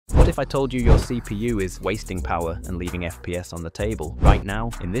if I told you your CPU is wasting power and leaving FPS on the table? Right now,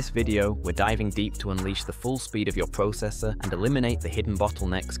 in this video, we're diving deep to unleash the full speed of your processor and eliminate the hidden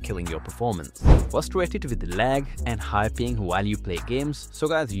bottlenecks killing your performance. Frustrated with lag and high ping while you play games? So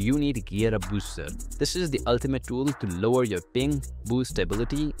guys, you need Gear Booster. This is the ultimate tool to lower your ping, boost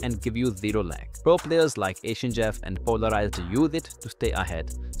stability, and give you zero lag. Pro players like Asian Jeff and Polarized use it to stay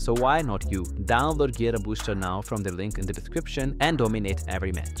ahead. So why not you? Download Gear Booster now from the link in the description and dominate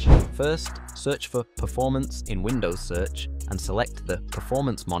every match. First, search for Performance in Windows Search and select the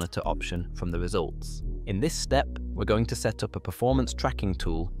Performance Monitor option from the results. In this step, we're going to set up a performance tracking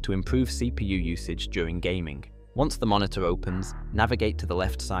tool to improve CPU usage during gaming. Once the monitor opens, navigate to the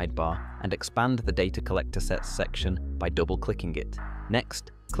left sidebar and expand the Data Collector Sets section by double-clicking it.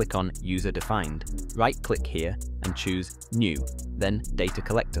 Next, click on User Defined. Right-click here and choose New, then Data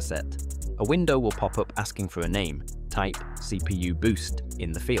Collector Set. A window will pop up asking for a name. Type CPU Boost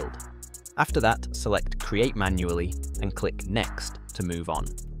in the field. After that, select Create Manually and click Next to move on.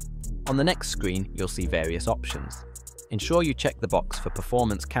 On the next screen, you'll see various options. Ensure you check the box for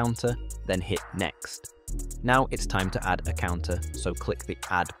Performance Counter, then hit Next. Now it's time to add a counter, so click the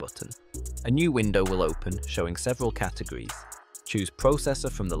Add button. A new window will open showing several categories. Choose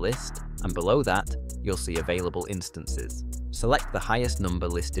Processor from the list, and below that, you'll see available instances. Select the highest number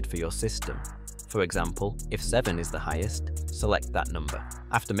listed for your system. For example, if 7 is the highest, select that number.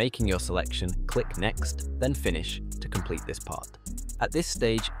 After making your selection, click Next, then Finish to complete this part. At this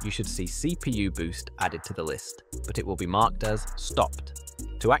stage, you should see CPU Boost added to the list, but it will be marked as Stopped.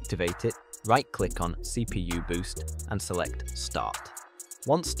 To activate it, right-click on CPU Boost and select Start.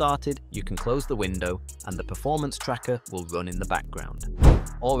 Once started, you can close the window and the performance tracker will run in the background.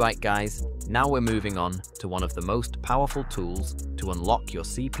 Alright guys, now we're moving on to one of the most powerful tools to unlock your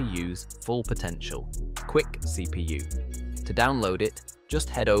CPU's full potential, Quick CPU. To download it, just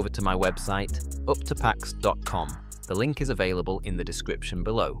head over to my website, uptopacks.com. The link is available in the description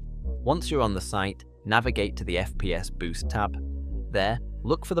below. Once you're on the site, navigate to the FPS Boost tab. There,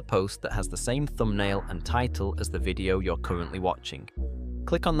 look for the post that has the same thumbnail and title as the video you're currently watching.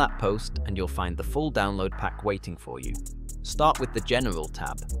 Click on that post and you'll find the full download pack waiting for you. Start with the General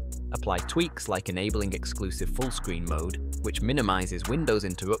tab. Apply tweaks like enabling exclusive full screen mode, which minimizes Windows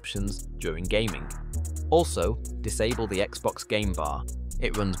interruptions during gaming. Also, disable the Xbox Game Bar.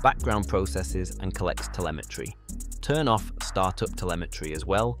 It runs background processes and collects telemetry. Turn off Startup Telemetry as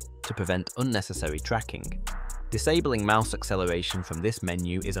well to prevent unnecessary tracking. Disabling mouse acceleration from this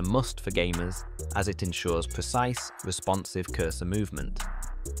menu is a must for gamers, as it ensures precise, responsive cursor movement.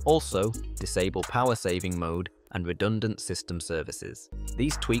 Also, disable power saving mode and redundant system services.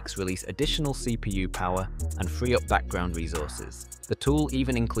 These tweaks release additional CPU power and free up background resources. The tool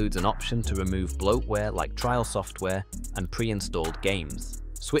even includes an option to remove bloatware like trial software and pre-installed games.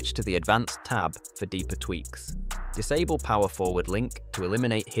 Switch to the Advanced tab for deeper tweaks. Disable Power Forward Link to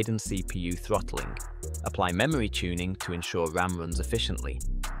eliminate hidden CPU throttling. Apply memory tuning to ensure RAM runs efficiently.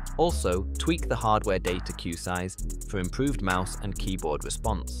 Also, tweak the hardware data queue size for improved mouse and keyboard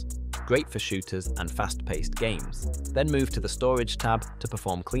response. Great for shooters and fast-paced games. Then move to the Storage tab to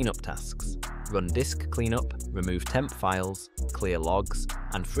perform cleanup tasks. Run disk cleanup, remove temp files, clear logs,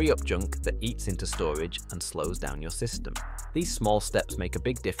 and free up junk that eats into storage and slows down your system. These small steps make a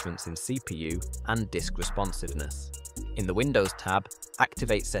big difference in CPU and disk responsiveness. In the Windows tab,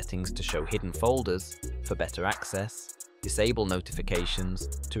 activate settings to show hidden folders for better access, disable notifications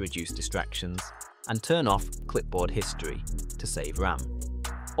to reduce distractions, and turn off clipboard history to save RAM.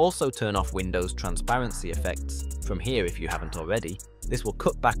 Also turn off Windows transparency effects from here if you haven't already. This will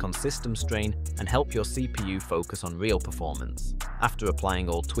cut back on system strain and help your CPU focus on real performance. After applying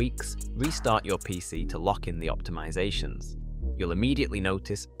all tweaks, restart your PC to lock in the optimizations. You'll immediately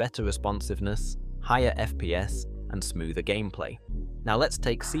notice better responsiveness, higher FPS, and smoother gameplay. Now let's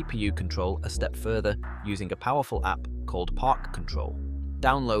take CPU control a step further using a powerful app called Park Control.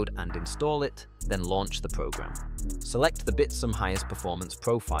 Download and install it, then launch the program. Select the Bitsum highest performance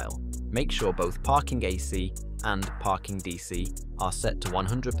profile. Make sure both parking AC and parking DC are set to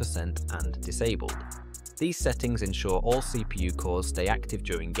 100% and disabled. These settings ensure all CPU cores stay active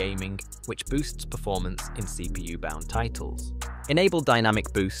during gaming, which boosts performance in CPU-bound titles. Enable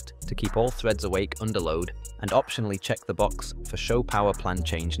Dynamic Boost to keep all threads awake under load, and optionally check the box for Show Power Plan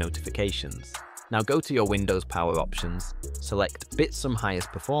Change notifications. Now go to your Windows Power options, select Bitsum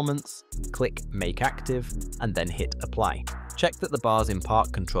Highest Performance, click Make Active, and then hit Apply. Check that the bars in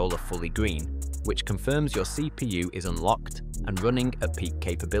Park Control are fully green, which confirms your CPU is unlocked and running at peak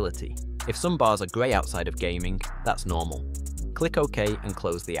capability. If some bars are grey outside of gaming, that's normal. Click OK and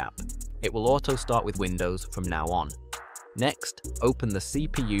close the app. It will auto-start with Windows from now on. Next, open the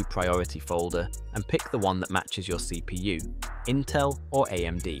CPU priority folder and pick the one that matches your CPU, Intel or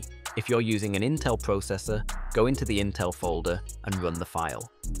AMD. If you're using an Intel processor, go into the Intel folder and run the file.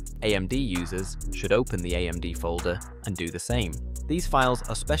 AMD users should open the AMD folder and do the same. These files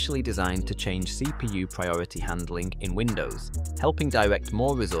are specially designed to change CPU priority handling in Windows, helping direct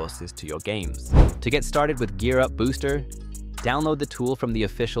more resources to your games. To get started with GearUp Booster, download the tool from the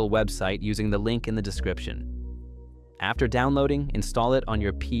official website using the link in the description. After downloading, install it on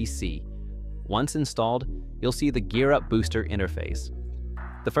your PC. Once installed, you'll see the GearUp Booster interface.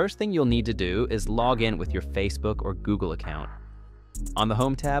 The first thing you'll need to do is log in with your Facebook or Google account. On the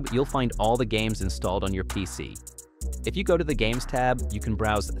Home tab, you'll find all the games installed on your PC. If you go to the Games tab, you can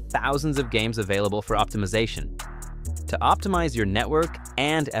browse thousands of games available for optimization. To optimize your network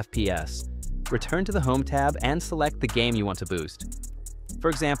and FPS, return to the Home tab and select the game you want to boost.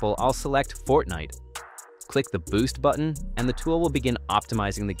 For example, I'll select Fortnite. Click the Boost button, and the tool will begin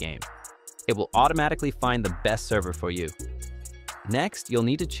optimizing the game. It will automatically find the best server for you. Next, you'll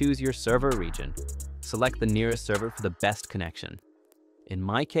need to choose your server region. Select the nearest server for the best connection. In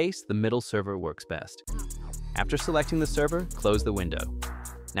my case, the middle server works best. After selecting the server, close the window.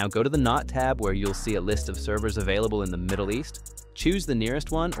 Now go to the Not tab where you'll see a list of servers available in the Middle East. Choose the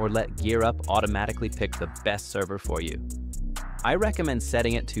nearest one or let GearUp automatically pick the best server for you. I recommend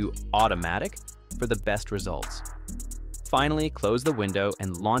setting it to Automatic for the best results. Finally, close the window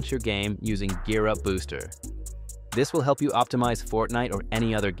and launch your game using GearUp Booster. This will help you optimize Fortnite or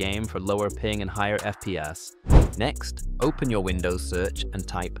any other game for lower ping and higher FPS. Next, open your Windows search and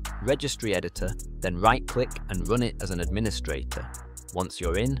type Registry Editor, then right-click and run it as an administrator. Once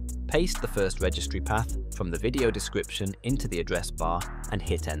you're in, paste the first registry path from the video description into the address bar and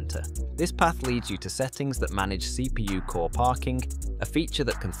hit enter. This path leads you to settings that manage CPU core parking, a feature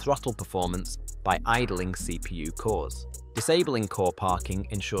that can throttle performance by idling CPU cores. Disabling core parking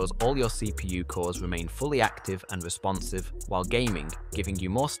ensures all your CPU cores remain fully active and responsive while gaming, giving you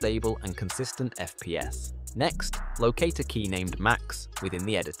more stable and consistent FPS. Next, locate a key named Max within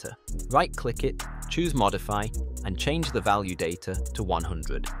the editor. Right-click it, choose Modify, and change the value data to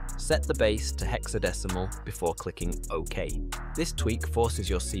 100. Set the base to hexadecimal before clicking OK. This tweak forces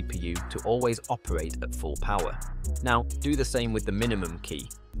your CPU to always operate at full power. Now, do the same with the minimum key.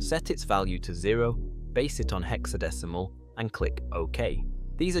 Set its value to 0, base it on hexadecimal, and click OK.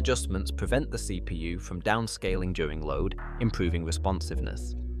 These adjustments prevent the CPU from downscaling during load, improving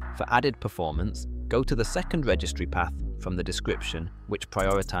responsiveness. For added performance, go to the second registry path from the description, which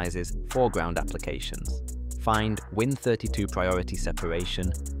prioritizes foreground applications. Find Win32 priority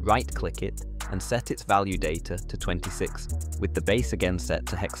separation, right-click it, and set its value data to 26, with the base again set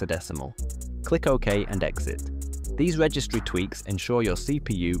to hexadecimal. Click OK and exit. These registry tweaks ensure your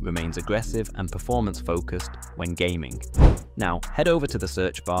CPU remains aggressive and performance-focused when gaming. Now, head over to the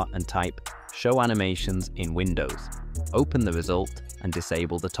search bar and type Show Animations in Windows. Open the result and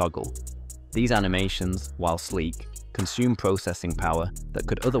disable the toggle. These animations, while sleek, consume processing power that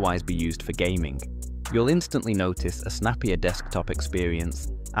could otherwise be used for gaming. You'll instantly notice a snappier desktop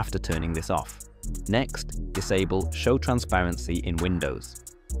experience after turning this off. Next, disable Show Transparency in Windows.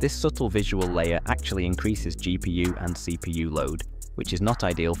 This subtle visual layer actually increases GPU and CPU load, which is not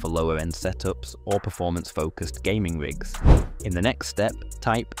ideal for lower-end setups or performance-focused gaming rigs. In the next step,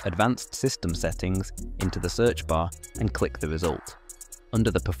 type Advanced System Settings into the search bar and click the result.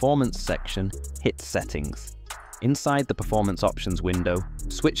 Under the Performance section, hit Settings. Inside the Performance Options window,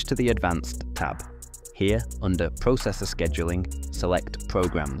 switch to the Advanced tab. Here, under Processor Scheduling, select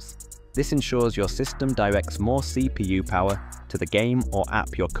Programs. This ensures your system directs more CPU power to the game or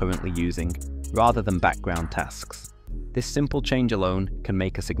app you're currently using, rather than background tasks. This simple change alone can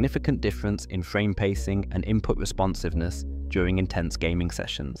make a significant difference in frame pacing and input responsiveness during intense gaming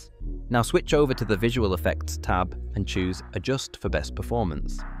sessions. Now switch over to the Visual Effects tab and choose Adjust for Best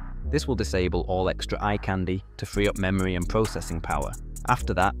Performance. This will disable all extra eye candy to free up memory and processing power.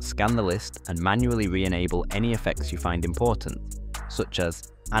 After that, scan the list and manually re-enable any effects you find important, such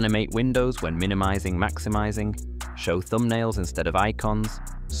as animate windows when minimizing, maximizing, show thumbnails instead of icons,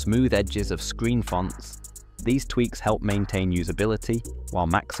 smooth edges of screen fonts. These tweaks help maintain usability while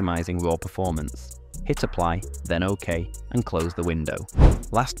maximizing raw performance. Hit Apply, then OK, and close the window.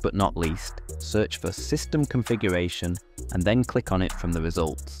 Last but not least, search for System Configuration and then click on it from the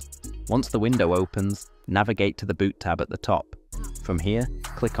results. Once the window opens, navigate to the Boot tab at the top. From here,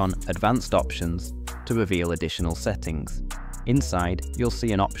 click on Advanced Options to reveal additional settings. Inside, you'll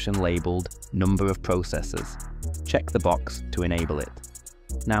see an option labeled Number of Processors. Check the box to enable it.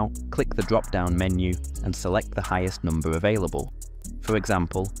 Now, click the drop-down menu and select the highest number available. For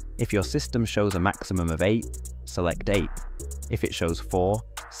example, If your system shows a maximum of 8, select 8. If it shows 4,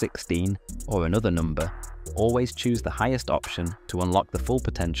 16, or another number, always choose the highest option to unlock the full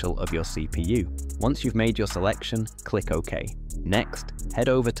potential of your CPU. Once you've made your selection, click OK. Next, head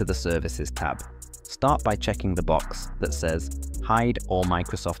over to the Services tab. Start by checking the box that says Hide all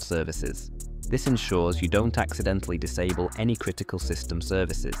Microsoft services. This ensures you don't accidentally disable any critical system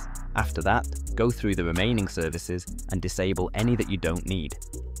services. After that, go through the remaining services and disable any that you don't need.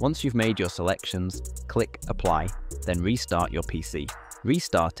 Once you've made your selections, click Apply, then restart your PC.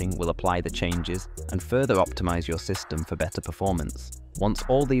 Restarting will apply the changes and further optimize your system for better performance. Once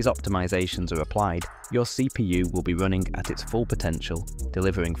all these optimizations are applied, your CPU will be running at its full potential,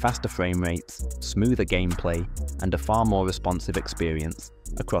 delivering faster frame rates, smoother gameplay, and a far more responsive experience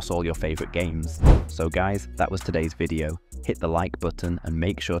across all your favorite games. So guys, that was today's video. Hit the like button and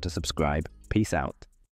make sure to subscribe. Peace out.